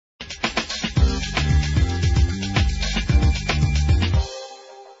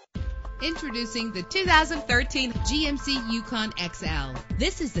Introducing the 2013 GMC Yukon XL.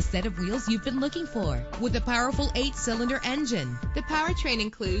 This is the set of wheels you've been looking for, with a powerful 8-cylinder engine. The powertrain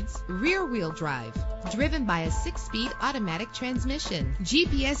includes rear-wheel drive, driven by a 6-speed automatic transmission.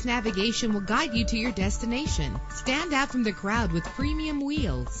 GPS navigation will guide you to your destination. Stand out from the crowd with premium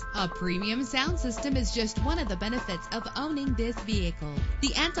wheels. A premium sound system is just one of the benefits of owning this vehicle.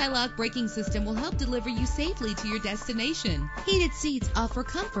 The anti-lock braking system will help deliver you safely to your destination. Heated seats offer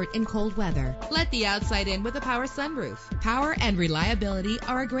comfort in cold weather. Let the outside in with a power sunroof. Power and reliability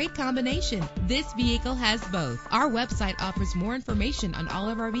are a great combination. This vehicle has both. Our website offers more information on all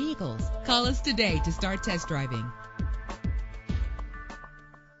of our vehicles. Call us today to start test driving.